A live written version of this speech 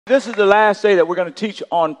this is the last day that we're going to teach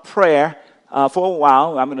on prayer for a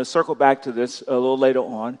while. I'm going to circle back to this a little later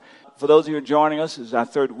on. For those of you who are joining us, this is our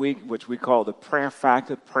third week, which we call the prayer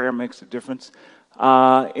factor. Prayer makes a difference.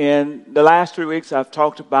 In the last 3 weeks, I've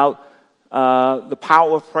talked about the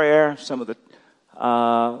power of prayer, some of the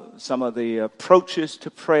approaches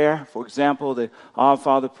to prayer. For example, the Our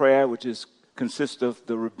Father prayer, which consists of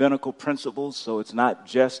the rabbinical principles, so it's not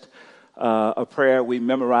just a prayer we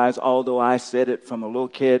memorize, although I said it from a little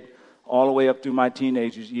kid all the way up through my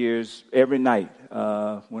teenage years. Every night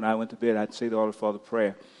when I went to bed, I'd say the Our Father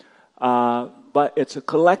prayer. But it's a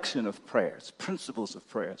collection of prayers, principles of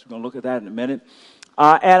prayers. We're going to look at that in a minute.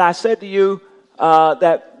 And I said to you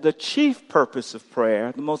that the chief purpose of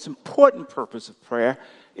prayer, the most important purpose of prayer,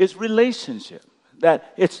 is relationship.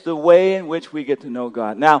 That it's the way in which we get to know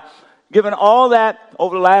God. Now, given all that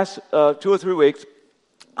over the last 2 or 3 weeks,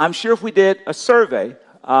 I'm sure if we did a survey,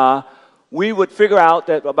 we would figure out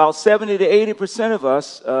that about 70 to 80% of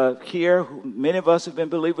us here, many of us have been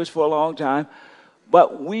believers for a long time,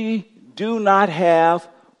 but we do not have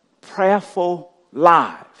prayerful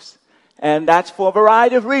lives. And that's for a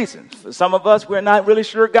variety of reasons. For some of us, we're not really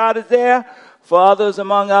sure God is there. For others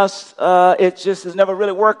among us, it just has never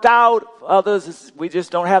really worked out. For others, we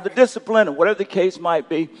just don't have the discipline, or whatever the case might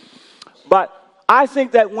be. But I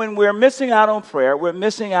think that when we're missing out on prayer, we're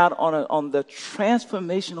missing out on the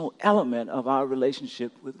transformational element of our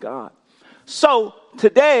relationship with God. So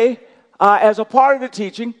today, as a part of the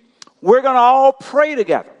teaching, we're going to all pray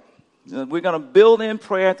together. We're going to build in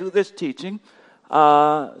prayer through this teaching.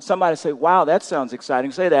 Somebody say, wow, that sounds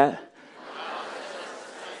exciting. Say that.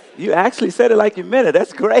 You actually said it like you meant it.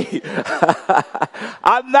 That's great.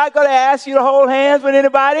 I'm not going to ask you to hold hands with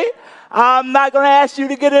anybody. I'm not going to ask you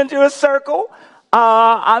to get into a circle.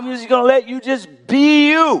 I'm just going to let you just be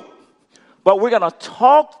you. But we're going to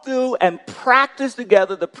talk through and practice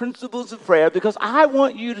together the principles of prayer, because I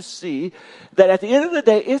want you to see that at the end of the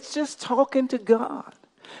day, it's just talking to God.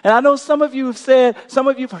 And I know some of you have said, some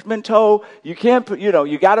of you have been told you can't,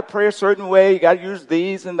 you got to pray a certain way. You got to use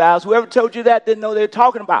these and thous. Whoever told you that didn't know they were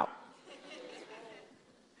talking about.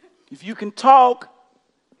 If you can talk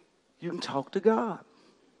to God.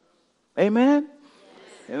 Amen?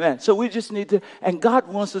 Amen. So we just need to, and God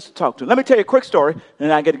wants us to talk to him. Let me tell you a quick story,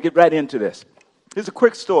 and I got to get right into this. Here's a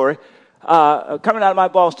quick story coming out of my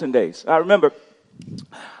Boston days. I remember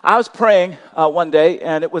I was praying one day,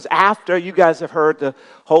 and it was after, you guys have heard the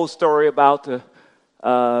whole story about the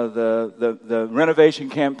renovation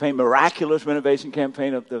campaign, miraculous renovation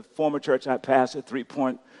campaign of the former church I pastored,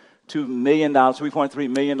 $3.2 million, $3.3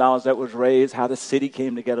 million that was raised, how the city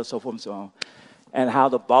came together, so forth and so on, and how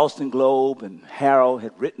the Boston Globe and Herald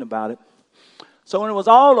had written about it. So when it was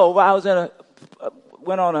all over, I was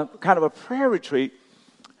went on a kind of a prayer retreat,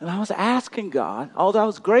 and I was asking God, although I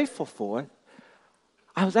was grateful for it,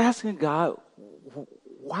 I was asking God,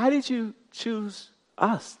 why did you choose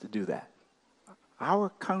us to do that? Our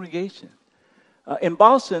congregation. In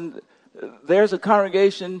Boston, there's a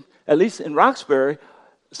congregation, at least in Roxbury,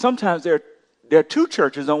 sometimes there are 2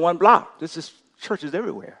 churches on one block. There's just churches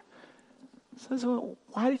everywhere. So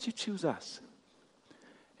why did you choose us?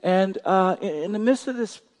 And in the midst of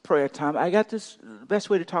this prayer time, I got this, the best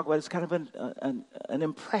way to talk about it is kind of an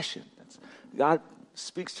impression. God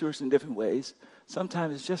speaks to us in different ways.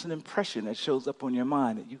 Sometimes it's just an impression that shows up on your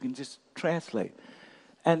mind that you can just translate.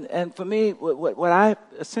 And for me, what I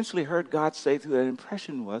essentially heard God say through that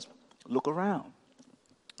impression was, look around.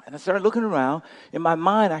 And I started looking around. In my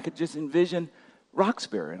mind, I could just envision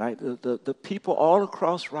Roxbury, right? The people all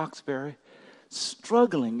across Roxbury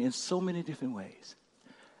struggling in so many different ways.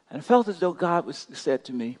 And I felt as though God said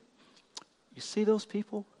to me, you see those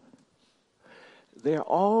people? They're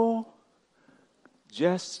all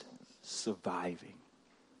just surviving.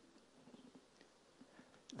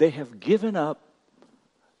 They have given up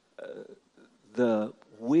the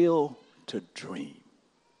will to dream.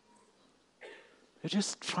 They're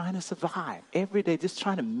just trying to survive every day, just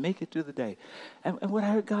trying to make it through the day. And what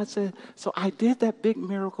I heard God say, so I did that big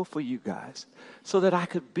miracle for you guys so that I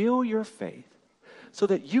could build your faith, so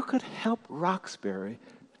that you could help Roxbury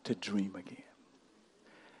to dream again.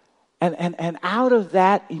 And out of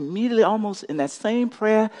that, immediately, almost in that same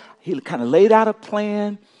prayer, he kind of laid out a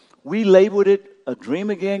plan. We labeled it a Dream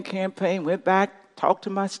Again campaign, went back, talked to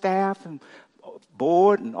my staff and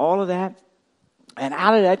board and all of that. And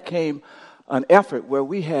out of that came an effort where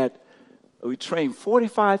we trained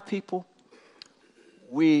 45 people.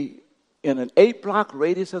 We, in an 8-block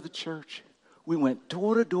radius of the church, we went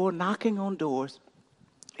door to door, knocking on doors,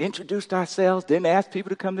 introduced ourselves, didn't ask people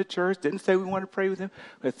to come to church, didn't say we wanted to pray with them.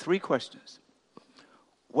 We had 3 questions.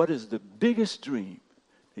 What is the biggest dream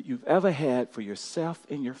that you've ever had for yourself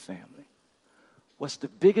and your family? What's the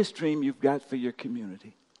biggest dream you've got for your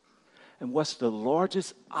community? And what's the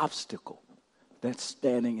largest obstacle that's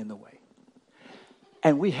standing in the way?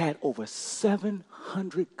 And we had over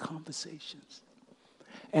 700 conversations.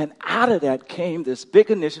 And out of that came this big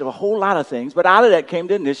initiative, a whole lot of things, but out of that came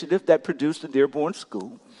the initiative that produced the Dearborn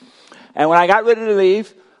School. And when I got ready to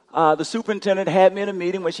leave, the superintendent had me in a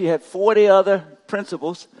meeting where she had 40 other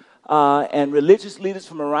principals and religious leaders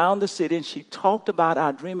from around the city, and she talked about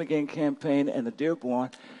our Dream Again campaign and the Dearborn,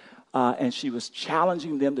 and she was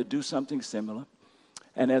challenging them to do something similar.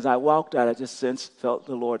 And as I walked out, I just felt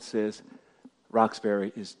the Lord says,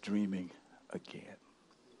 Roxbury is dreaming again.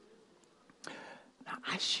 Now,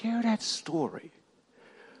 I share that story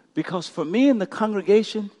because for me in the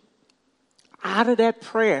congregation, out of that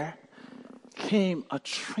prayer came a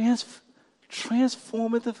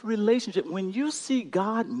transformative relationship. When you see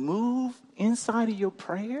God move inside of your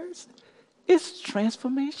prayers, it's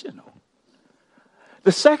transformational.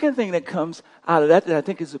 The second thing that comes out of that I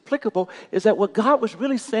think is applicable is that what God was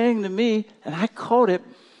really saying to me, and I caught it,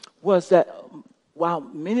 was that while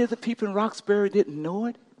many of the people in Roxbury didn't know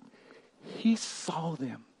it, he saw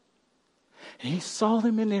them. And he saw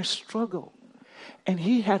them in their struggle. And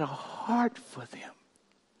he had a heart for them.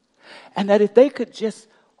 And that if they could just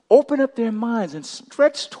open up their minds and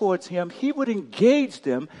stretch towards him, he would engage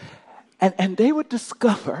them, and they would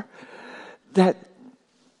discover that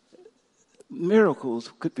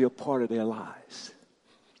miracles could be a part of their lives.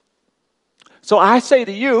 So I say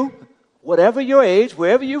to you, whatever your age,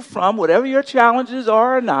 wherever you're from, whatever your challenges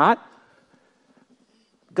are or not,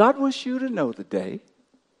 God wants you to know today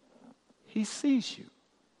he sees you.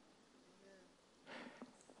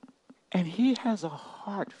 And he has a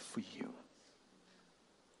heart for you.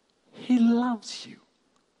 He loves you.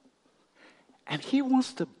 And he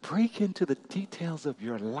wants to break into the details of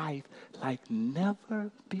your life like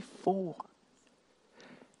never before.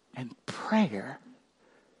 And prayer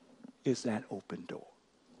is that open door.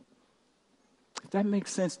 If that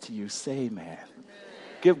makes sense to you, say amen.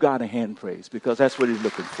 Give God a hand praise because that's what he's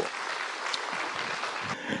looking for.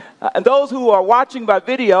 And those who are watching by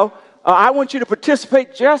video, I want you to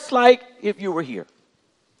participate just like if you were here.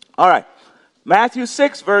 All right. Matthew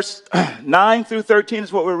 6, verse 9 through 13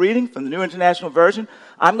 is what we're reading from the New International Version.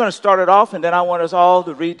 I'm going to start it off, and then I want us all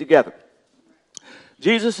to read together.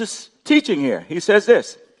 Jesus is teaching here. He says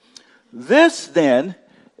this. This, then,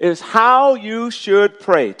 is how you should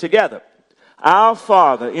pray together. Our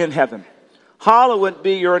Father in heaven, hallowed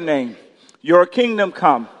be your name. Your kingdom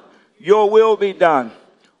come. Your will be done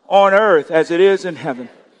on earth as it is in heaven.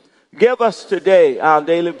 Give us today our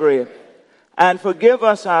daily bread, and forgive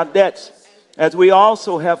us our debts as we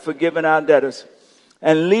also have forgiven our debtors.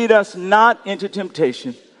 And lead us not into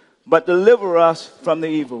temptation, but deliver us from the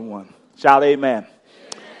evil one. Shout amen.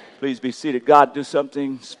 Please be seated. God, do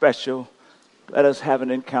something special. Let us have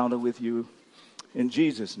an encounter with you in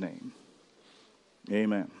Jesus' name.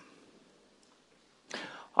 Amen.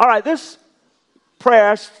 All right, this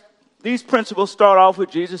prayer, these principles start off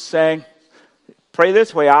with Jesus saying, pray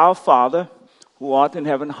this way, Our Father, who art in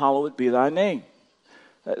heaven, hallowed be thy name.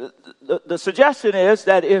 The suggestion is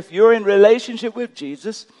that if you're in relationship with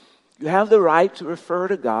Jesus, you have the right to refer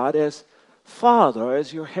to God as Father,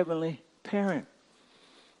 as your heavenly parent.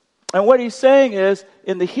 And what he's saying is,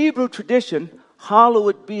 in the Hebrew tradition,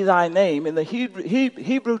 hallowed be thy name. In the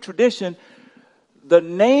Hebrew tradition, the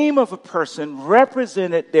name of a person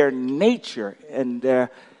represented their nature and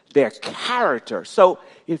their character. So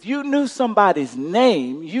if you knew somebody's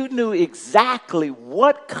name, you knew exactly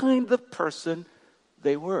what kind of person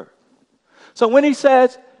they were. So when he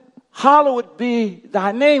says, hallowed be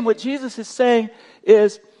thy name, what Jesus is saying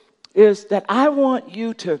is that I want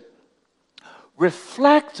you to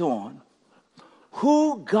reflect on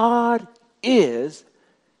who God is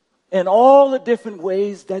in all the different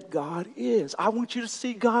ways that God is. I want you to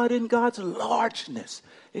see God in God's largeness,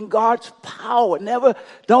 in God's power.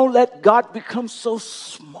 Don't let God become so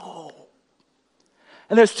small.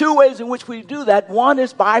 And there's two ways in which we do that. One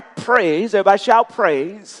is by praise. Everybody shout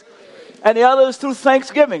praise. And the other is through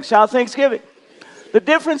thanksgiving. Shout thanksgiving. The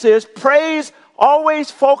difference is praise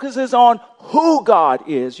always focuses on who God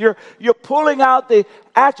is. You're pulling out the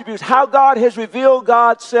attributes, how God has revealed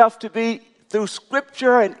God's self to be through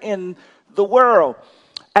Scripture and in the world.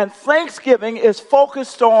 And thanksgiving is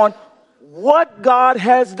focused on what God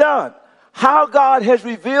has done, how God has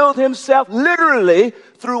revealed himself literally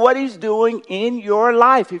through what he's doing in your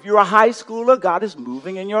life. If you're a high schooler, God is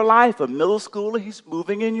moving in your life. A middle schooler, he's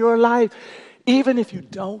moving in your life, even if you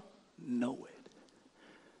don't know it.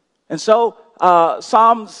 And so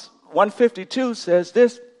Psalms 152 says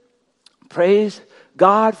this: praise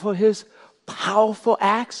God for his powerful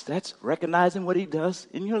acts. That's recognizing what he does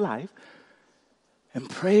in your life. And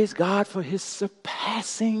praise God for his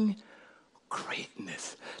surpassing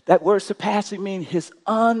greatness. That word surpassing means his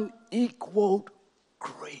unequaled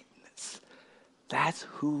greatness. That's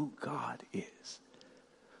who God is.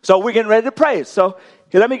 So we're getting ready to praise. So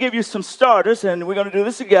here, let me give you some starters, and we're going to do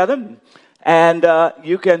this together. And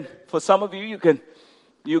you can, for some of you,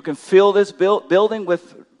 you can fill this building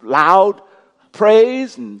with loud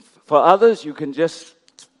praise, and for others, you can just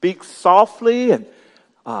speak softly and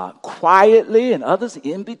quietly, and others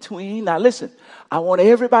in between. Now listen, I want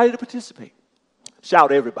everybody to participate.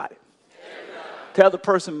 Shout, everybody. Tell the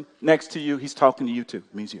person next to you, he's talking to you too.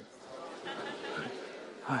 It means you.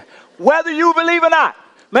 All right. Whether you believe or not,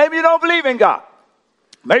 maybe you don't believe in God.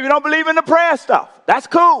 Maybe you don't believe in the prayer stuff. That's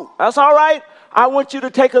cool. That's all right. I want you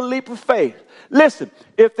to take a leap of faith. Listen,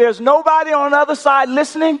 if there's nobody on the other side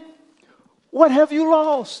listening, what have you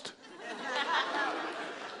lost?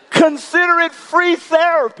 Consider it free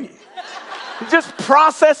therapy. Just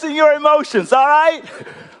processing your emotions, all right?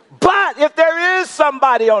 But if there is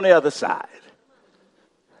somebody on the other side,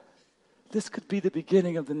 this could be the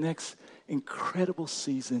beginning of the next incredible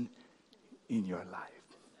season in your life.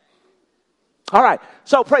 All right,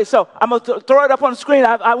 so pray. So I'm going to throw it up on the screen.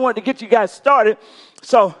 I wanted to get you guys started.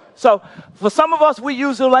 So for some of us, we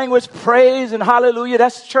use the language praise and hallelujah.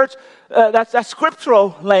 That's church. That's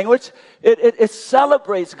scriptural language. It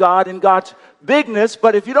celebrates God and God's bigness.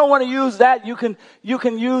 But if you don't want to use that,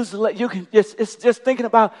 it's just thinking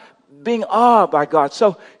about being awed by God.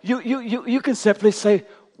 So you can simply say,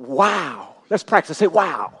 wow. Let's practice. Say,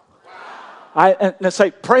 wow. And then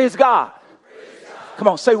say, praise God. Come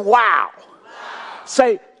on, say, wow.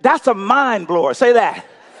 Say, that's a mind blower. Say that.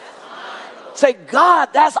 Say, God,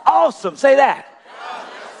 that's awesome. Say that.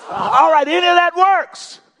 All right, any of that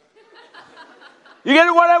works. You get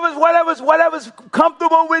it? Whatever's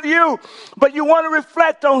comfortable with you, but you want to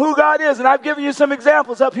reflect on who God is. And I've given you some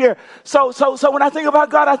examples up here. So when I think about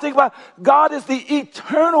God, I think about God is the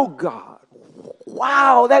eternal God.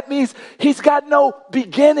 Wow, that means he's got no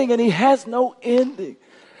beginning and he has no ending.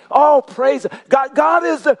 Oh, praise God. God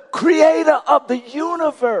is the creator of the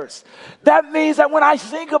universe. That means that when I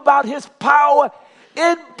think about his power,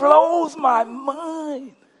 it blows my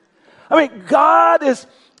mind. I mean, God is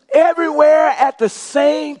everywhere at the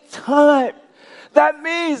same time. That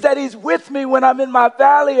means that he's with me when I'm in my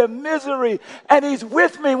valley of misery, and he's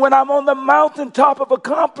with me when I'm on the mountaintop of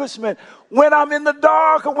accomplishment, when I'm in the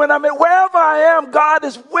dark, or when I'm in wherever I am. God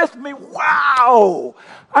is with me. Wow.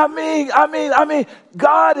 I mean,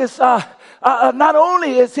 God is not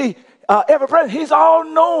only is he ever present, he's all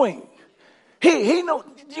knowing. He know.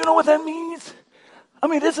 You know what that means? I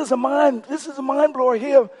mean, this is a mind blower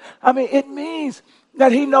here. I mean, it means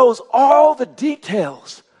that he knows all the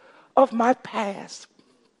details of my past.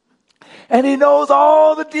 And he knows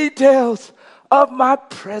all the details of my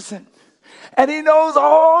present. And he knows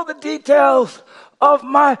all the details of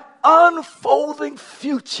my unfolding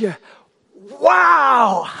future.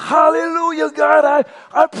 Wow. Hallelujah, God.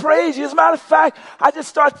 I praise you. As a matter of fact, I just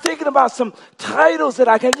start thinking about some titles that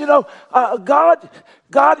I can,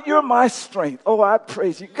 God, you're my strength. Oh, I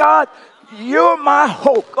praise you. God, you're my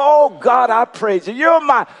hope. Oh, God, I praise you. You're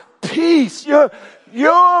my peace. You're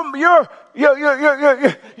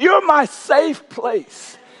my safe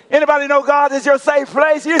place. Anybody know God is your safe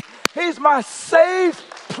place? He's my safe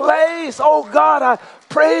place. Oh, God, I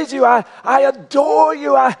praise you. I adore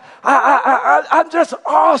you. I'm just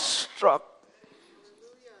awestruck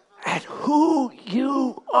at who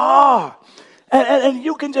you are. And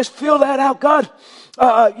you can just feel that out. God,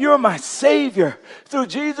 you're my Savior. Through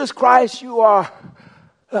Jesus Christ, you are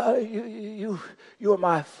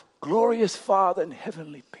my glorious Father and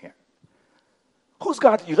heavenly parent. Who's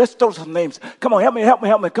God to you? Let's throw some names. Come on, help me.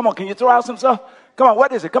 Come on, can you throw out some stuff? Come on,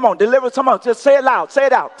 what is it? Come on, deliver some out. Just say it loud. Say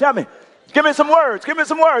it out. Tell me. Give me some words. Come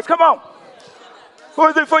on. Who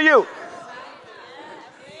is it for you?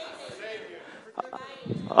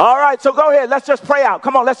 All right, so go ahead. Let's just pray out.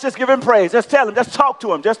 Come on, let's just give him praise. Just tell him. Just talk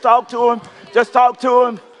to him. Talk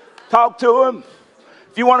to him.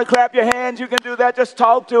 If you want to clap your hands, you can do that. Just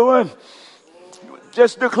talk to him.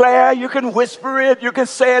 Just declare. You can whisper it. You can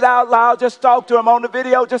say it out loud. Just talk to him on the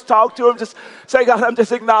video. Just talk to him. Just say, God, I'm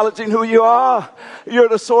just acknowledging who you are. You're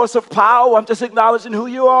the source of power. I'm just acknowledging who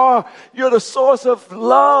you are. You're the source of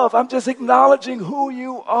love. I'm just acknowledging who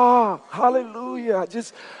you are. Hallelujah.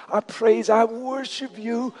 I praise, I worship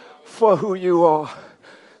you for who you are.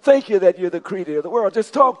 Thank you that you're the creator of the world.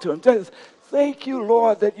 Just talk to him. Just thank you,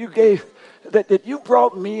 Lord, that you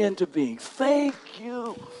brought me into being. Thank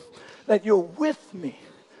you. that you're with me.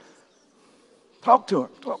 Talk to him.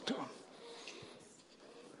 Talk to him.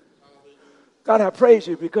 God, I praise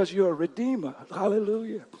you because you're a redeemer.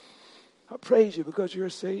 Hallelujah. I praise you because you're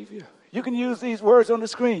a savior. You can use these words on the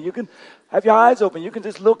screen. You can have your eyes open. You can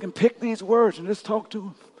just look and pick these words and just talk to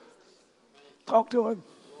him. Talk to him.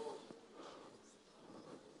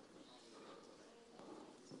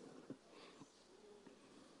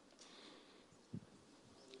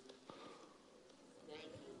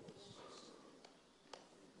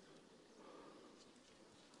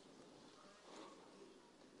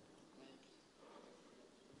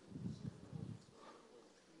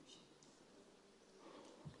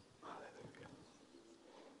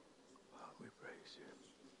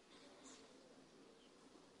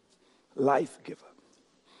 Life giver.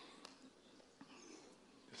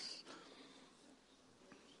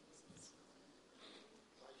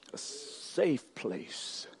 A safe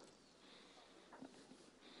place.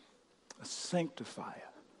 A sanctifier.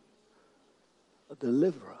 A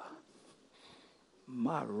deliverer.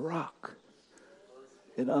 My rock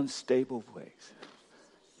in unstable ways.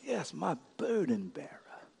 Yes, my burden bearer.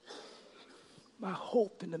 My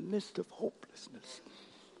hope in the midst of hopelessness.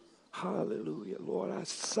 Hallelujah, Lord, I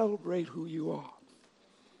celebrate who you are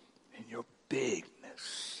and your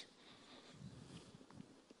bigness.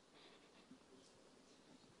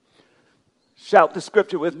 Shout the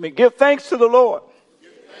scripture with me. Give thanks to the Lord,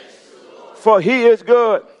 for he is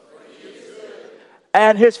good,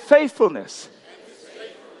 and his faithfulness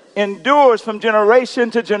endures from generation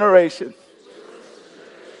to generation.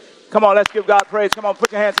 Come on, let's give God praise. Come on,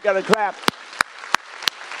 put your hands together and clap.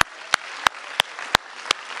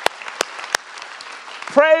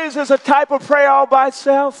 Praise is a type of prayer all by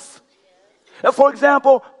itself. For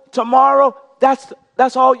example, tomorrow,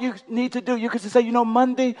 that's all you need to do. You can just say,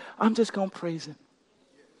 Monday, I'm just going to praise him.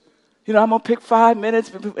 I'm going to pick 5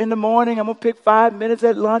 minutes in the morning. I'm going to pick 5 minutes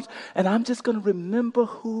at lunch. And I'm just going to remember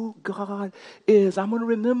who God is. I'm going to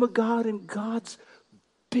remember God and God's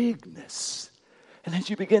bigness. And as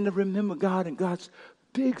you begin to remember God and God's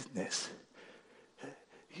bigness,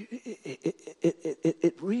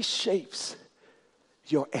 it reshapes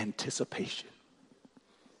your anticipation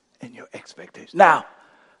and your expectation. Now,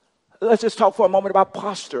 let's just talk for a moment about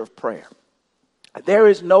posture of prayer. There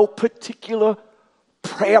is no particular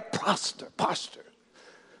prayer posture.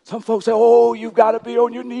 Some folks say, you've got to be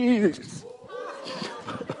on your knees.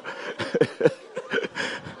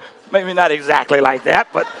 Maybe not exactly like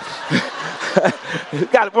that, but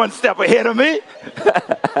got one step ahead of me.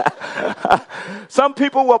 Some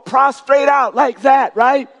people will prostrate out like that,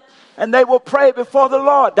 right? And they will pray before the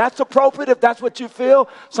Lord. That's appropriate if that's what you feel.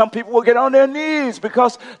 Some people will get on their knees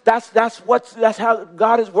because that's how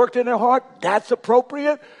God has worked in their heart. That's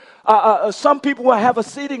appropriate. Some people will have a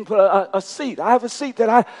seat. I have a seat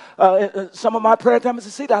that some of my prayer time is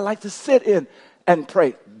a seat I like to sit in and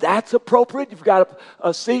pray. That's appropriate. You've got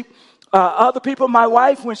a seat. Other people, my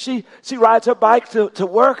wife, when she rides her bike to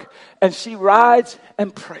work, and she rides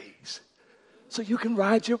and prays. So you can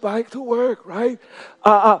ride your bike to work, right?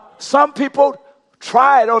 Some people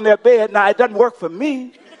try it on their bed. Now, it doesn't work for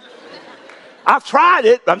me. I've tried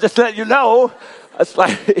it. I'm just letting you know. It's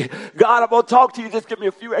like, God, I'm going to talk to you. Just give me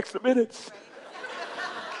a few extra minutes.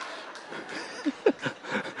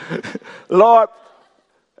 Lord,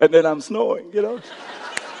 and then I'm snoring, Then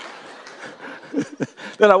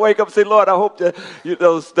I wake up and say, Lord, I hope that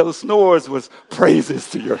those snores was praises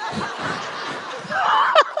to your...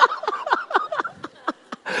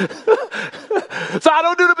 So I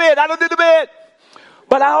don't do the bed.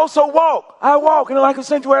 But I also walk. And like a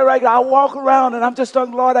sanctuary right now, I walk around and I'm just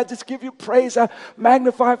saying, Lord, I just give you praise. I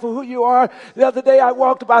magnify for who you are. The other day I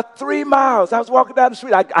walked about 3 miles. I was walking down the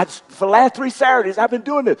street. For the last 3 Saturdays, I've been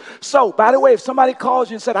doing this. So, by the way, if somebody calls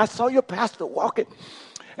you and said, I saw your pastor walking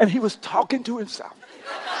and he was talking to himself.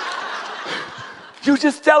 You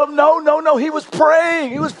just tell him, no, he was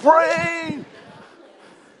praying.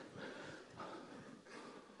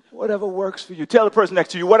 Whatever works for you. Tell the person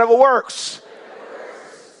next to you, whatever works.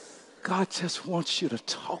 God just wants you to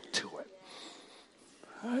talk to him.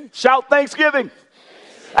 Right? Shout thanksgiving.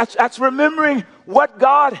 That's remembering what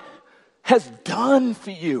God has done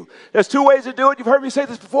for you. There's 2 ways to do it. You've heard me say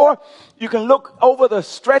this before. You can look over the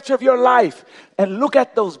stretch of your life and look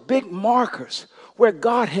at those big markers where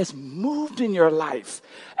God has moved in your life.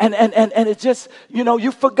 And it's just,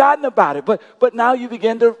 you've forgotten about it. But now you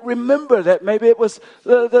begin to remember that maybe it was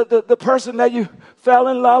the person that you fell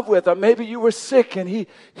in love with, or maybe you were sick and he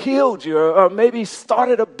healed you, or maybe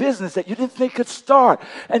started a business that you didn't think could start.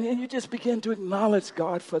 And you just begin to acknowledge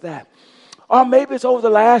God for that. Or maybe it's over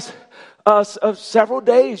the last of several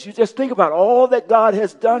days. You just think about all that God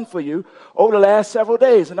has done for you over the last several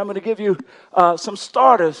days. And I'm going to give you some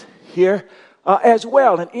starters here as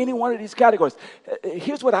well in any one of these categories.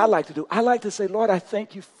 Here's what I like to do. I like to say, Lord, I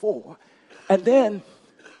thank you for. And then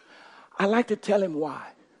I like to tell him why.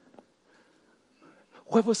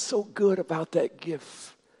 What was so good about that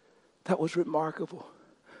gift? That was remarkable.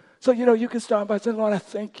 So, you can start by saying, Lord, I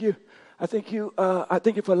thank you. I thank you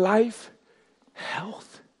for life,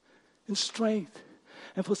 health, and strength.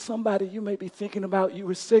 And for somebody, you may be thinking about you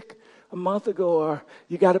were sick a month ago, or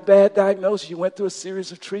you got a bad diagnosis, you went through a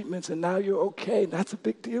series of treatments, and now you're okay. And that's a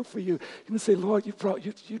big deal for you. You can say, Lord,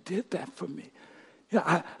 you did that for me.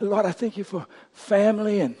 Lord, I thank you for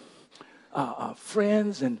family and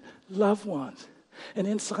friends and loved ones. And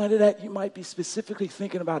inside of that, you might be specifically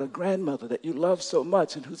thinking about a grandmother that you love so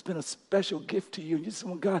much and who's been a special gift to you. And you say,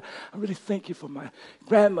 well, God, I really thank you for my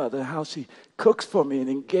grandmother, how she cooks for me and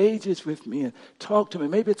engages with me and talks to me.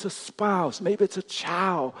 Maybe it's a spouse, maybe it's a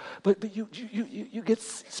child, but you get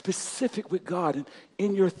specific with God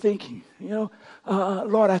in your thinking.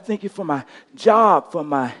 Lord, I thank you for my job, for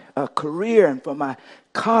my career, and for my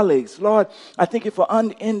colleagues. Lord, I thank you for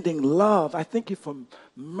unending love. I thank you for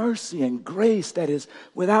mercy and grace that is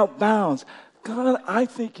without bounds. God, I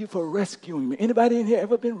thank you for rescuing me. Anybody in here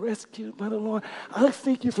ever been rescued by the Lord? I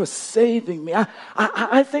thank you for saving me.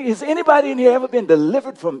 I think, has anybody in here ever been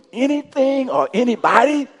delivered from anything or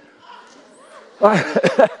anybody? Lord,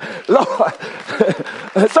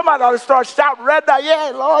 somebody ought to start shouting right now,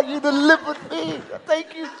 yeah, Lord, you delivered me.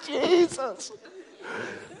 Thank you, Jesus.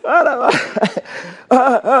 Lord,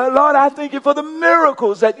 I thank you for the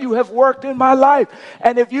miracles that you have worked in my life.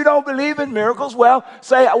 And if you don't believe in miracles, well,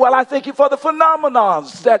 say, well, I thank you for the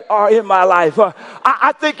phenomenons that are in my life.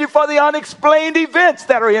 I thank you for the unexplained events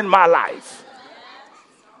that are in my life.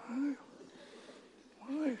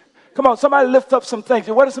 Come on, somebody lift up some things.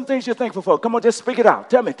 What are some things you're thankful for? Come on, just speak it out.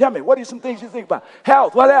 Tell me, what are some things you think about?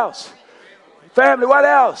 Health, what else? Family, what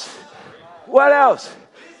else? What else?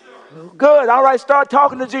 Good. All right, start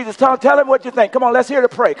talking to Jesus. Tell him what you think. Come on, let's hear to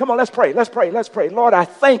pray. Come on, let's pray. Lord, I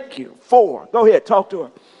thank you for. Go ahead, talk to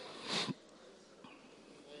him.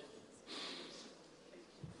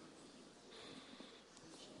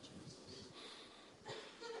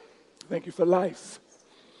 Thank you for life.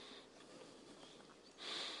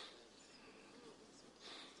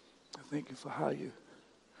 I thank you for how you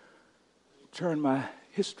turned my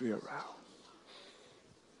history around.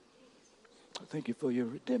 I thank you for your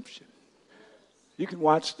redemption. You can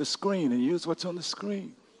watch the screen and use what's on the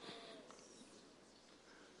screen.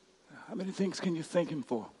 How many things can you thank him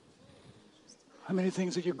for? How many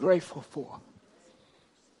things are you grateful for?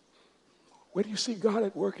 Where do you see God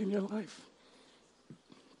at work in your life?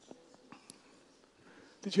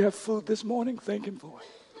 Did you have food this morning? Thank him for it.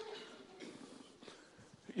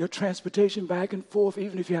 Your transportation back and forth,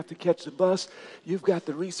 even if you have to catch the bus, you've got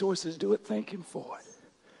the resources to do it. Thank him for it.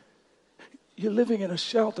 You're living in a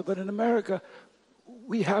shelter, but in America,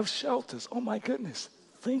 we have shelters. Oh, my goodness.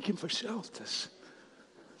 Thank him for shelters.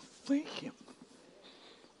 Thank him.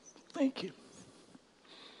 Thank him.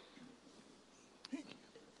 Thank you.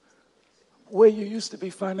 Where you used to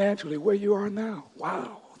be financially, where you are now.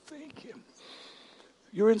 Wow. Thank him.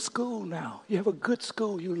 You're in school now. You have a good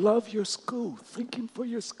school. You love your school. Thank him for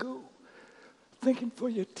your school. Thank him for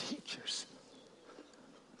your teachers.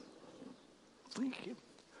 Thank him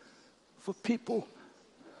for people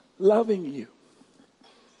loving you.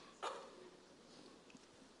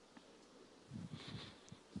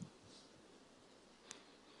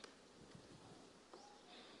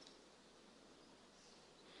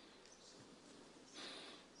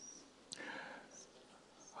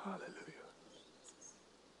 Hallelujah.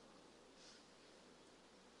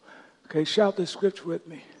 Okay, shout this scripture with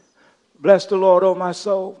me. Bless the Lord, O my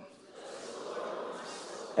soul,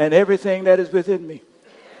 and everything that is within me.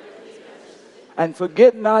 And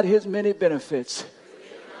forget not his many benefits.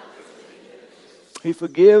 He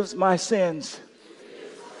forgives my sins,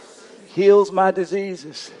 heals my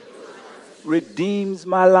diseases, redeems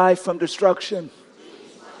my life from destruction.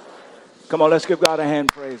 Come on, let's give God a hand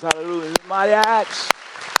praise. Hallelujah. Mighty acts.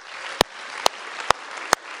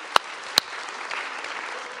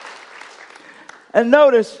 And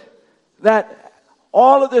notice that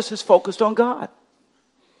all of this is focused on God.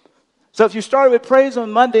 So if you started with praise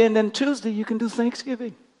on Monday and then Tuesday, you can do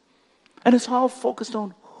Thanksgiving. And it's all focused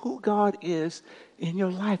on who God is in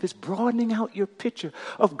your life. It's broadening out your picture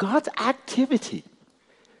of God's activity.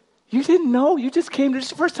 You didn't know. You just came to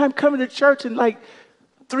this first time coming to church in like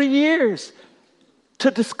 3 years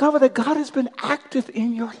to discover that God has been active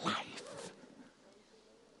in your life.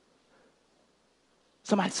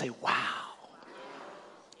 Somebody say, wow.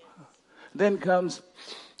 Then comes,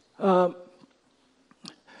 thy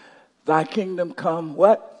kingdom come,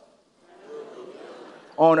 what?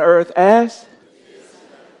 On earth as?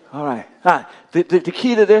 All right. The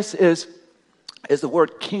key to this is the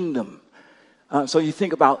word kingdom. So you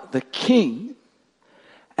think about the king,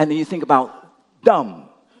 and then you think about dumb,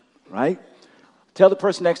 right? Tell the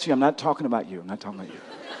person next to you, I'm not talking about you. I'm not talking about you.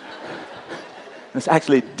 It's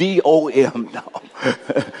actually D-O-M, no.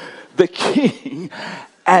 The king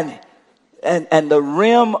and the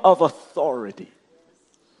realm of authority.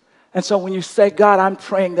 And so when you say, God, I'm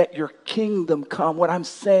praying that your kingdom come, what I'm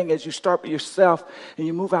saying is you start with yourself and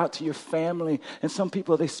you move out to your family. And some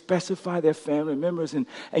people, they specify their family members, and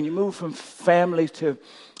you move from family to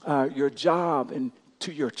your job and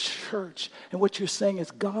to your church. And what you're saying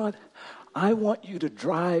is, God, I want you to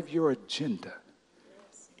drive your agenda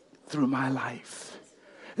through my life.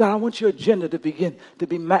 God, I want your agenda to begin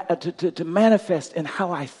to manifest in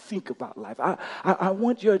how I think about life. I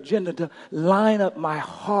want your agenda to line up my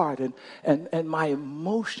heart and my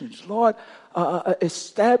emotions. Lord,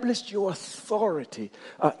 establish your authority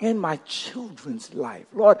in my children's life.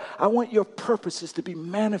 Lord, I want your purposes to be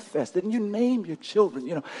manifested. And you name your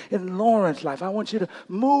children, in Lauren's life. I want you to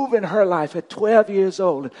move in her life at 12 years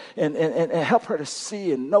old and help her to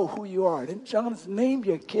see and know who you are. And John's name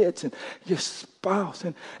your kids and your spouse.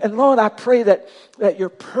 And Lord, I pray that your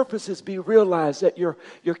purposes be realized, that your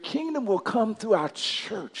kingdom will come through our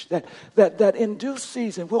church, that in due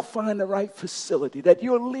season we'll find the right facility, that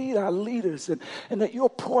you'll lead our leaders, and that you'll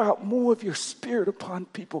pour out more of your spirit upon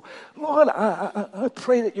people. Lord, I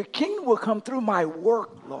pray that your kingdom will come through my work,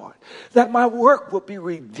 Lord, that my work will be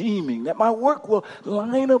redeeming, that my work will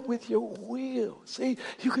line up with your will. See,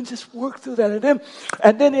 you can just work through that.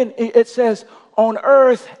 And then it says, on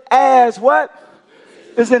earth as what?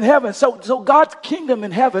 Is in heaven. So God's kingdom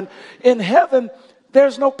in heaven,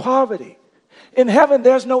 there's no poverty. In heaven,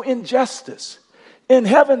 there's no injustice. In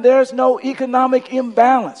heaven, there's no economic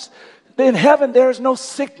imbalance. In heaven, there's no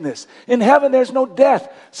sickness. In heaven, there's no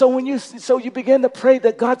death. So you begin to pray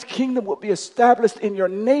that God's kingdom will be established in your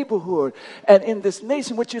neighborhood and in this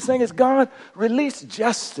nation. What you're saying is, God, release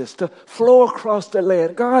justice to flow across the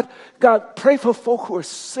land. God, pray for folk who are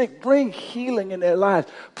sick. Bring healing in their lives.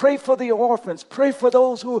 Pray for the orphans. Pray for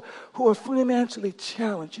those who are financially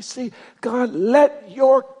challenged. You see, God, let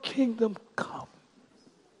your kingdom come.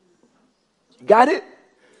 Got it?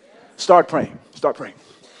 Start praying. Start praying.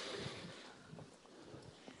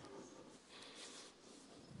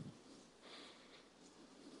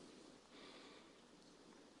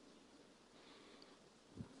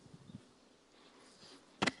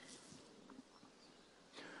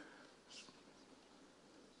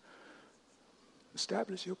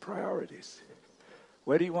 Establish your priorities.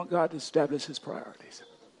 Where do you want God to establish his priorities?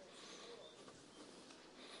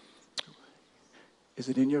 Is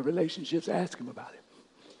it in your relationships? Ask him about it.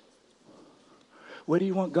 Where do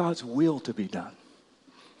you want God's will to be done?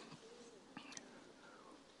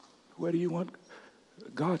 Where do you want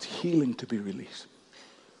God's healing to be released?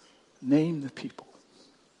 Name the people.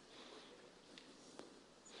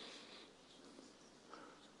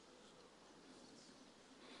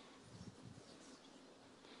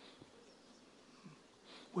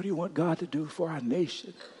 What do you want God to do for our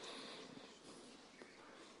nation?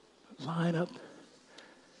 Line up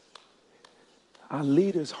our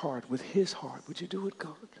leader's heart with his heart. Would you do it,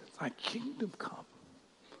 God? Thy kingdom come.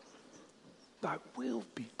 Thy will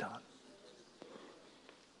be done.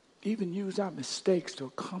 Even use our mistakes to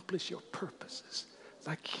accomplish your purposes.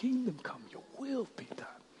 Thy kingdom come. Your will be done.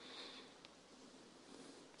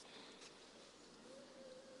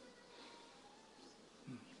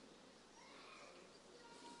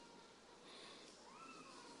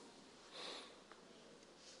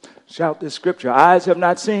 Shout this scripture. Eyes have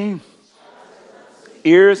not seen,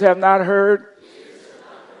 ears have not heard,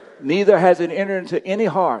 neither has it entered into any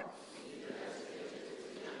heart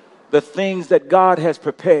the things that God has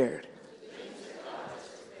prepared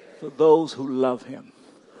for those who love him.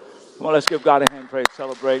 Come on, let's give God a hand praise,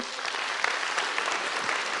 celebrate.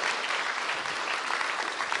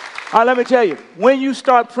 All right, let me tell you, when you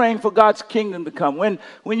start praying for God's kingdom to come, when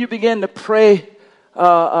you begin to pray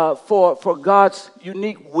for God's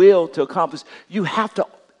unique will to accomplish, you have to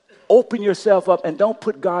open yourself up and don't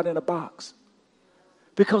put God in a box.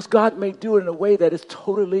 Because God may do it in a way that is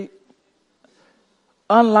totally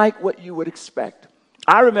unlike what you would expect.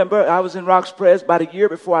 I remember I was in Rock's Prayers about a year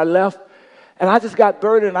before I left, and I just got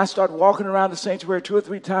burdened, and I started walking around the sanctuary 2 or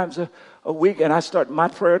 3 times a week, and I started my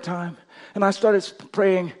prayer time, and I started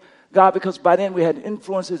praying, God, because by then we had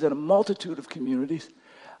influences in a multitude of communities.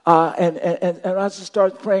 And I just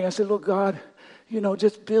started praying. I said, Lord God,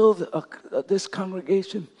 just build this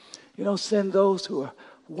congregation. Send those who are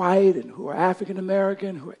white and who are African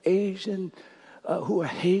American, who are Asian, who are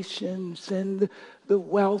Haitian. Send the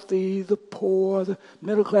wealthy, the poor, the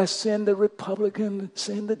middle class. Send the Republican,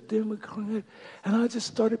 send the Democrat. And I just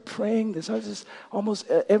started praying this. I just almost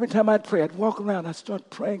every time I'd pray, I'd walk around. I'd start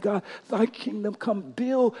praying, God, thy kingdom come,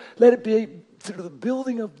 build. Let it be through the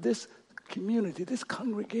building of this community, this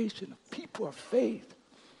congregation of people of faith.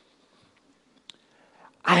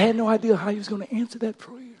 I had no idea how he was going to answer that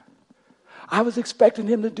prayer. I was expecting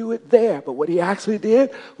him to do it there, but what he actually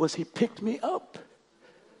did was he picked me up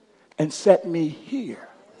and set me here.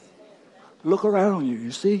 Look around you.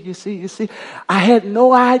 You see. I had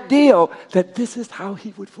no idea that this is how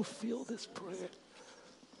he would fulfill this prayer.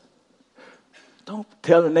 Don't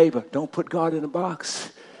tell the neighbor, don't put God in a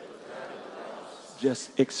box.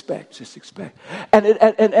 Just expect.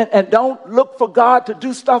 And don't look for God to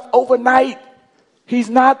do stuff overnight. He's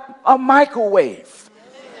not a microwave.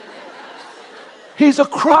 He's a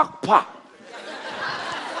crock pot.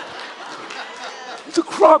 He's a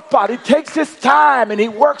crock pot. He takes his time and he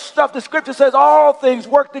works stuff. The scripture says all things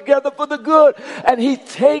work together for the good. And he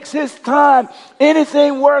takes his time.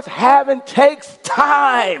 Anything worth having takes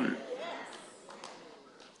time.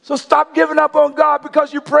 So stop giving up on God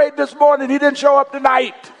because you prayed this morning. He didn't show up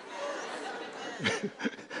tonight.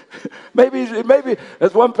 maybe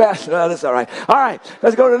there's one pastor. No, that's all right. All right,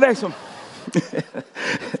 let's go to the next one.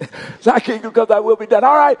 Thy kingdom come, thy will be done.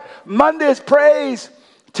 All right, Monday is praise.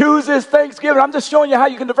 Tuesday is Thanksgiving. I'm just showing you how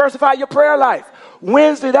you can diversify your prayer life.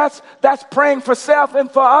 Wednesday, that's praying for self and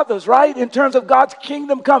for others, right? In terms of God's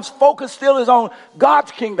kingdom comes. Focus still is on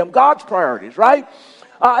God's kingdom, God's priorities, right?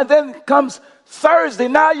 And then comes Thursday.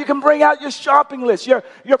 Now you can bring out your shopping list, your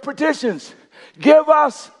petitions. Give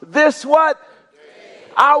us this what?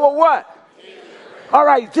 Our what? All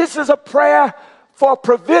right, this is a prayer for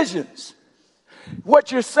provisions.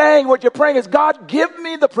 What you're saying, what you're praying is, God, give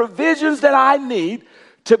me the provisions that I need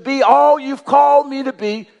to be all you've called me to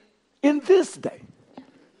be in this day.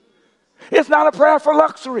 It's not a prayer for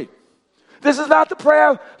luxury. This is not the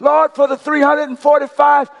prayer, Lord, for the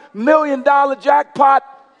 $345 million jackpot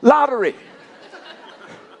lottery.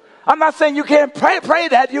 I'm not saying you can't pray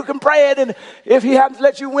that. You can pray it, and if he happens to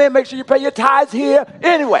let you win, make sure you pay your tithes here.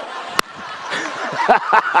 Anyway.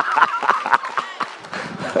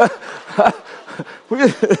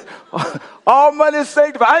 All money is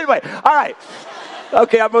sanctified. Anyway, all right.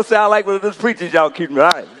 Okay, I'm going to sound like one of those preachers y'all keep me. All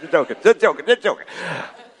right, just joking.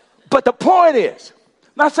 But the point is,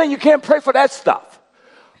 I'm not saying you can't pray for that stuff,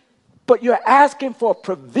 but you're asking for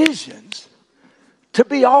provisions to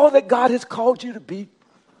be all that God has called you to be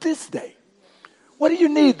this day. What do you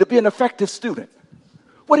need to be an effective student?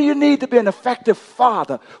 What do you need to be an effective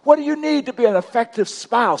father? What do you need to be an effective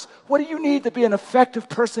spouse? What do you need to be an effective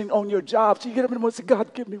person on your job? So you get up in the morning and say,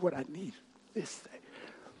 God, give me what I need this day.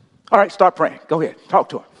 All right, start praying. Go ahead. Talk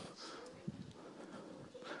to him.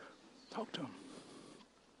 Talk to him.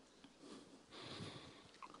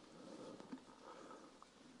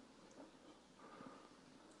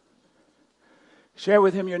 Share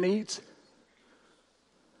with him your needs.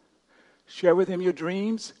 Share with him your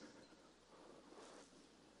dreams.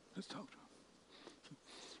 Let's talk to him.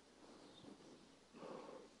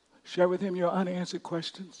 Share with him your unanswered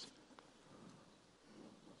questions.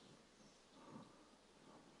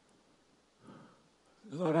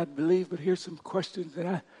 Lord, I believe, but here's some questions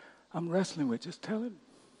that I'm wrestling with. Just tell him.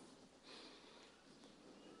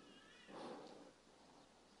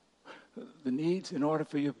 The needs in order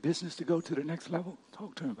for your business to go to the next level.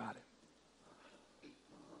 Talk to him about it.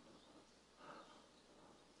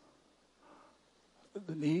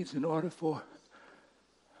 The needs in order for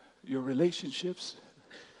your relationships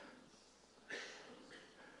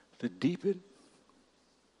to deepen.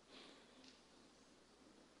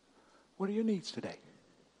 What are your needs today?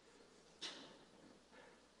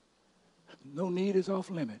 No need is off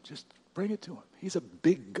limit. Just bring it to him. He's a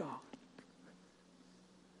big God.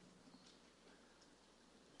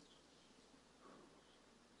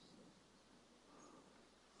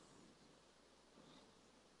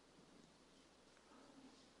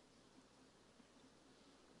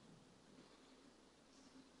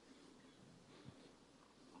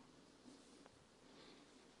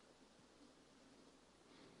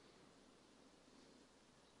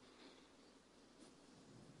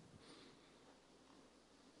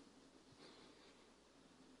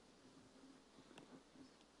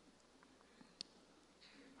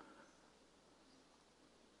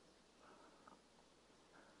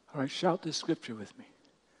 All right, shout this scripture with me.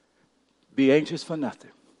 Be anxious for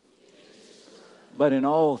nothing, But in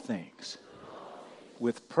all things,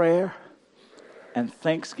 with prayer and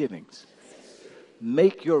thanksgivings,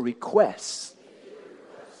 make your requests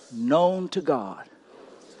known to God,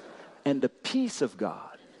 and the peace of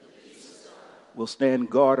God will stand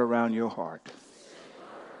guard around your heart.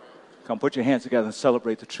 Come, put your hands together and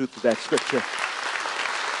celebrate the truth of that scripture.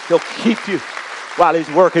 He'll keep you while he's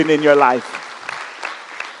working in your life.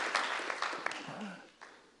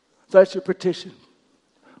 So that's your petition.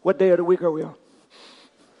 What day of the week are we on?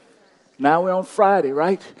 Now we're on Friday,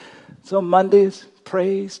 right? So Monday is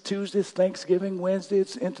praise, Tuesday is Thanksgiving, Wednesday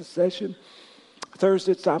it's intercession,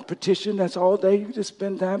 Thursday it's our petition. That's all day. You just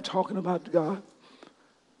spend time talking about God.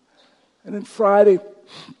 And then Friday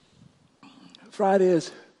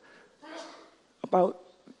is about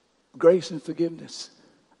grace and forgiveness.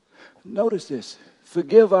 Notice this.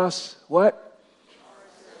 Forgive us what?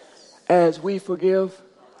 As we forgive.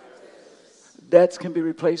 Debts can be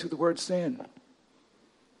replaced with the word sin.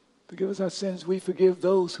 Forgive us our sins. We forgive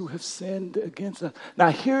those who have sinned against us. Now,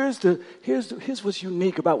 here's what's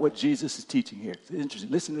unique about what Jesus is teaching here. It's interesting.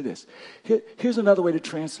 Listen to this. Here's another way to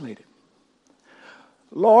translate it.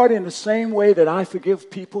 Lord, in the same way that I forgive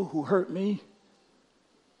people who hurt me,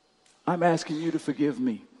 I'm asking you to forgive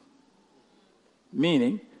me.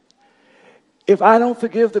 Meaning, if I don't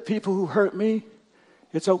forgive the people who hurt me,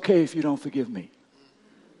 it's okay if you don't forgive me.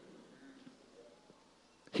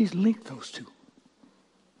 He's linked those two.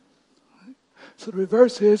 So the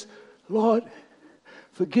reverse is, Lord,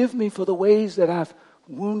 forgive me for the ways that I've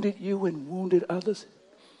wounded you and wounded others.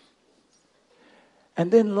 And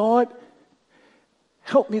then, Lord,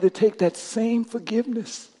 help me to take that same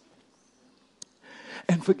forgiveness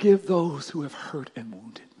and forgive those who have hurt and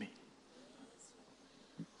wounded me.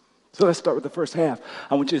 So let's start with the first half.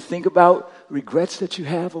 I want you to think about regrets that you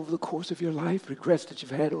have over the course of your life, regrets that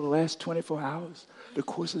you've had over the last 24 hours, the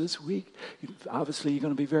course of this week. Obviously, you're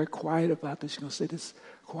going to be very quiet about this. You're going to say this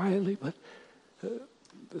quietly, but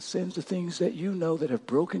the sins, the things that you know that have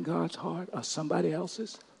broken God's heart are somebody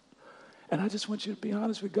else's. And I just want you to be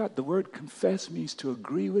honest with God. The word confess means to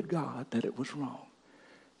agree with God that it was wrong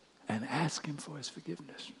and ask him for his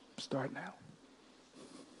forgiveness. Start now.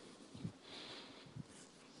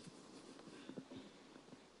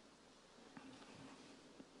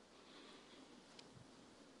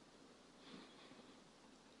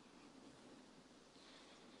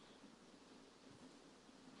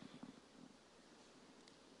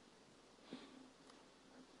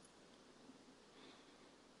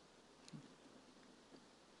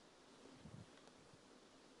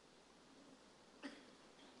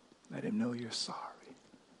 Let him know you're sorry.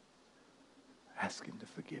 Ask him to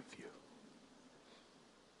forgive you.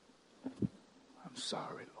 I'm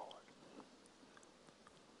sorry, Lord.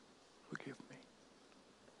 Forgive me.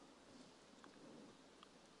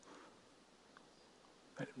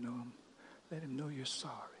 Let him know you're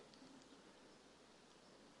sorry.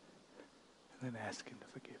 And then ask him to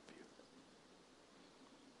forgive you.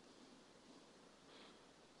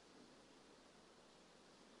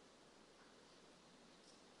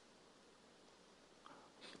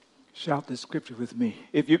 Shout this scripture with me.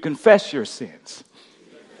 If you confess your sins,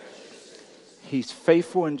 he's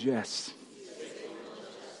faithful and just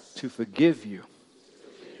to forgive you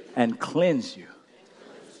and cleanse you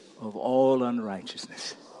of all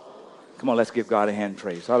unrighteousness. Come on, let's give God a hand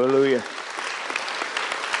praise. Hallelujah.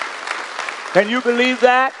 Can you believe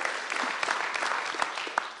that?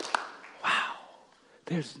 Wow.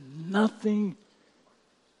 There's nothing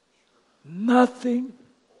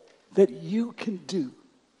that you can do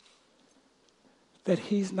that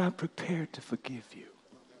he's not prepared to forgive you.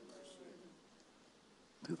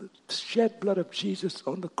 Through the shed blood of Jesus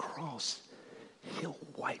on the cross, he'll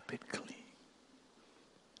wipe it clean.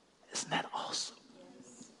 Isn't that awesome?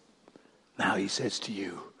 Now he says to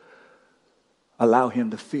you, allow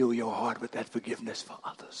him to fill your heart with that forgiveness for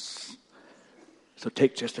others. So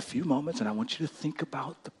take just a few moments and I want you to think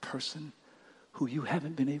about the person who you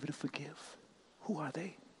haven't been able to forgive. Who are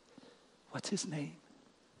they? What's his name?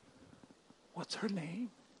 What's her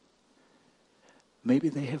name? Maybe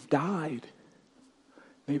they have died.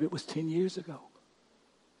 Maybe it was 10 years ago.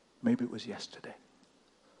 Maybe it was yesterday.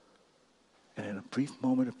 And in a brief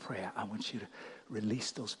moment of prayer, I want you to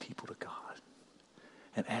release those people to God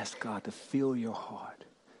and ask God to fill your heart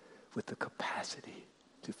with the capacity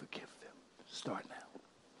to forgive them. Start now.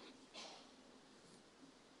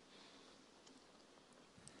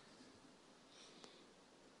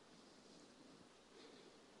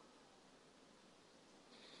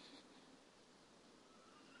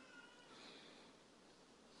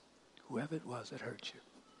 Whoever it was that hurt you.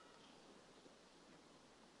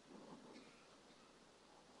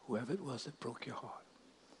 whoever it was that broke your heart,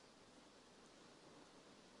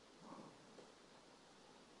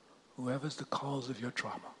 whoever's the cause of your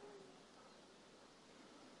trauma,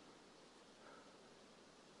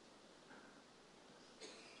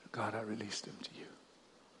 God, I release them to you.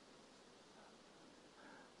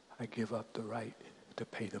 I give up the right to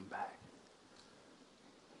pay them back.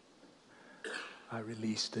 I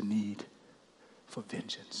release the need for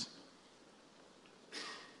vengeance.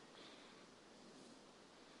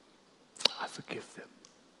 I forgive them.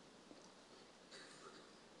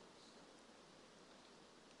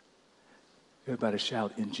 Everybody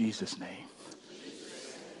shout in Jesus' name.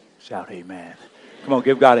 Shout amen. Come on,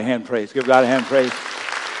 give God a hand praise. Give God a hand praise.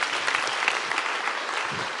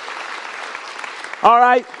 All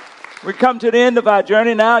right, we come to the end of our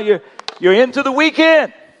journey now. You're into the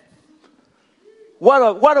weekend.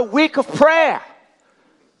 What a week of prayer.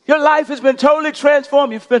 Your life has been totally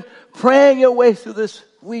transformed. You've been praying your way through this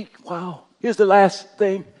week. Wow. Here's the last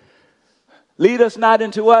thing. Lead us not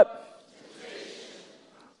into what?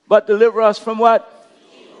 But deliver us from what?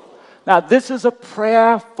 Now, this is a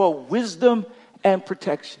prayer for wisdom and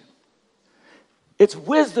protection. It's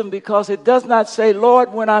wisdom because it does not say,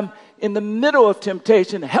 Lord, when I'm in the middle of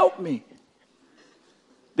temptation, help me.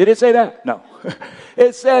 Did it say that? No.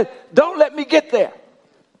 It said, don't let me get there.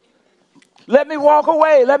 Let me walk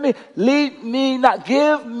away. Let me lead me, not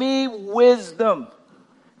give me wisdom.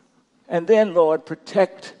 And then, Lord,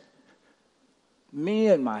 protect me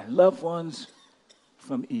and my loved ones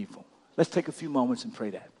from evil. Let's take a few moments and pray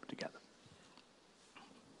that together.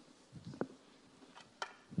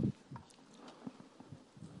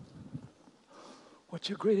 What's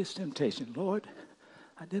your greatest temptation? Lord,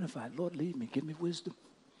 identify it. Lord, lead me. Give me wisdom.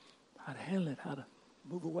 How to handle it. How to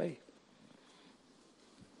move away.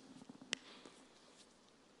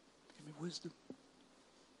 Give me wisdom.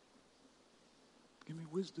 Give me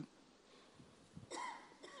wisdom.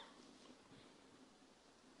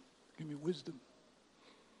 Give me wisdom.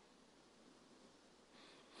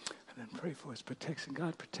 And then pray for his protection.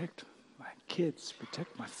 God, protect my kids.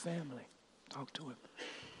 Protect my family. Talk to him.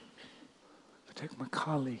 Protect my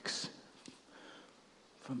colleagues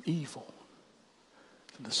from evil,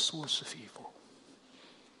 from the source of evil.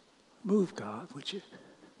 Move, God, would you?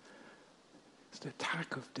 It's the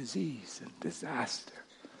attack of disease and disaster.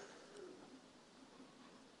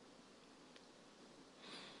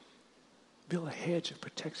 Build a hedge of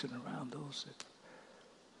protection around those that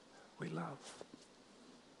we love.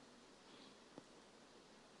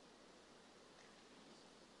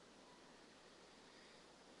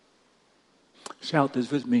 Shout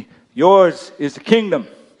this with me. Yours is the kingdom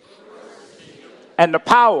and the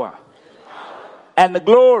power and the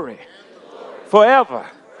glory forever,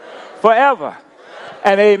 forever,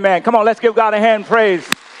 and amen. Come on, let's give God a hand praise.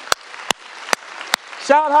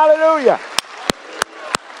 Shout hallelujah.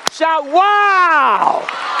 Shout wow.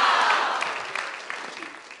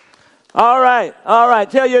 All right.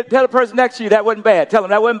 Tell the person next to you that wasn't bad. Tell them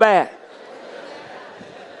that wasn't bad.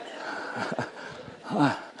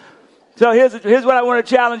 So here's what I want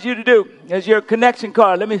to challenge you to do. Here's your connection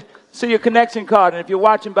card. Let me see your connection card. And if you're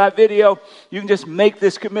watching by video, you can just make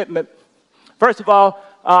this commitment. First of all,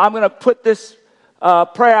 I'm going to put this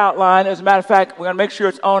prayer outline. As a matter of fact, we're going to make sure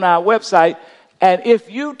it's on our website. And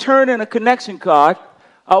if you turn in a connection card,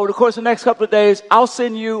 over the course of the next couple of days, I'll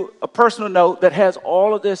send you a personal note that has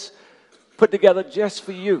all of this put together just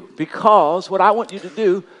for you. Because what I want you to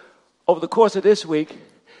do over the course of this week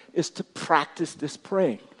is to practice this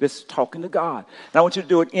praying, this talking to God. And I want you to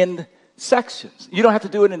do it in sections. You don't have to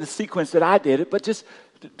do it in the sequence that I did it, but just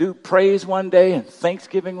do praise one day and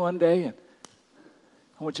thanksgiving one day. And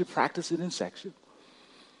I want you to practice it in sections.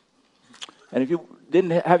 And if you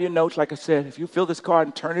didn't have your notes, like I said, if you fill this card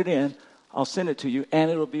and turn it in, I'll send it to you, and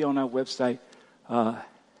it'll be on our website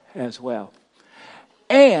as well.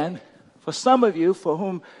 And for some of you for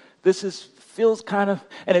whom this feels kind of,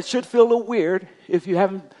 and it should feel a little weird if you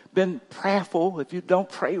haven't been prayerful, if you don't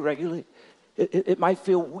pray regularly, it might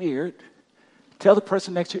feel weird. Tell the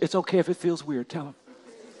person next to you, it's okay if it feels weird. Tell them.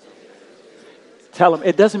 Tell them,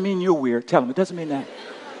 it doesn't mean you're weird. Tell them, it doesn't mean that.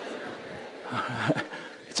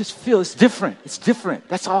 It just feels, it's different. It's different.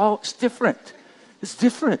 That's all. It's different. It's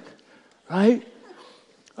different, right?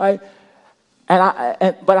 Right?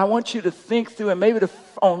 But I want you to think through, and maybe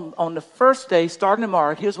on the first day, starting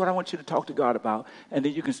tomorrow, here's what I want you to talk to God about, and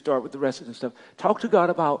then you can start with the rest of the stuff. Talk to God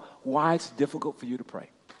about why it's difficult for you to pray.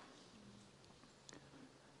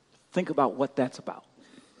 Think about what that's about,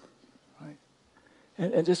 right?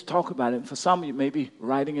 And just talk about it. And for some of you, maybe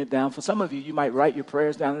writing it down. For some of you, you might write your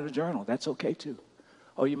prayers down in a journal. That's okay, too.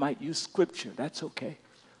 Or you might use scripture. That's okay.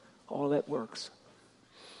 All that works.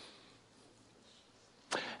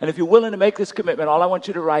 And if you're willing to make this commitment, all I want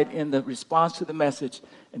you to write in the response to the message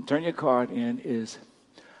and turn your card in is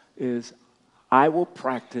I will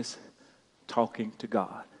practice talking to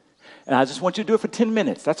God. And I just want you to do it for 10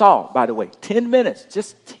 minutes. That's all, by the way. 10 minutes.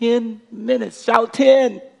 Just 10 minutes. Shout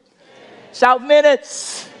 10. Shout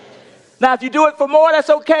minutes. Now, if you do it for more, that's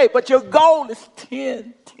okay. But your goal is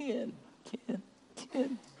 10, 10, 10,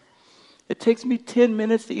 10. It takes me 10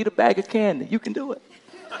 minutes to eat a bag of candy. You can do it.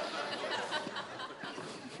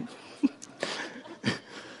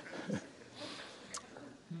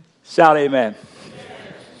 Shout amen.